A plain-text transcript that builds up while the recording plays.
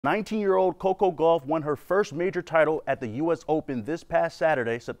19-year-old Coco Gauff won her first major title at the U.S. Open this past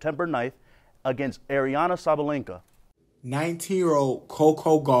Saturday, September 9th, against Aryna Sabalenka. 19-year-old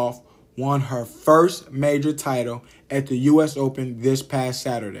Coco Gauff won her first major title at the U.S. Open this past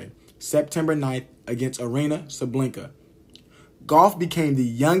Saturday, September 9th, against Aryna Sabalenka. Gauff became the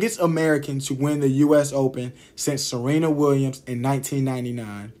youngest American to win the U.S. Open since Serena Williams in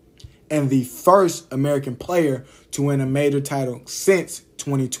 1999, and the first American player to win a major title since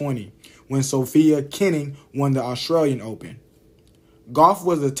 2020, when Sofia Kenin won the Australian Open. Gauff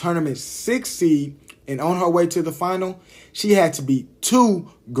was the tournament's 6th seed, and on her way to the final, she had to beat 2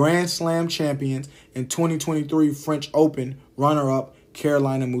 Grand Slam champions and 2023 French Open runner-up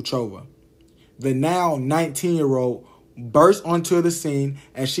Karolina Muchova. The now 19-year-old burst onto the scene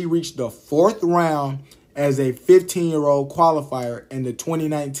as she reached the 4th round as a 15-year-old qualifier in the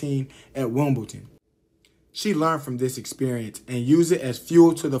 2019 at Wimbledon. She learned from this experience and used it as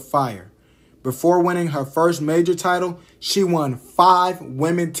fuel to the fire. Before winning her first major title, she won 5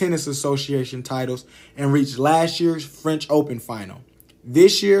 Women's Tennis Association titles and reached last year's French Open final.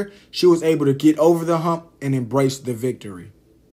 This year, she was able to get over the hump and embrace the victory.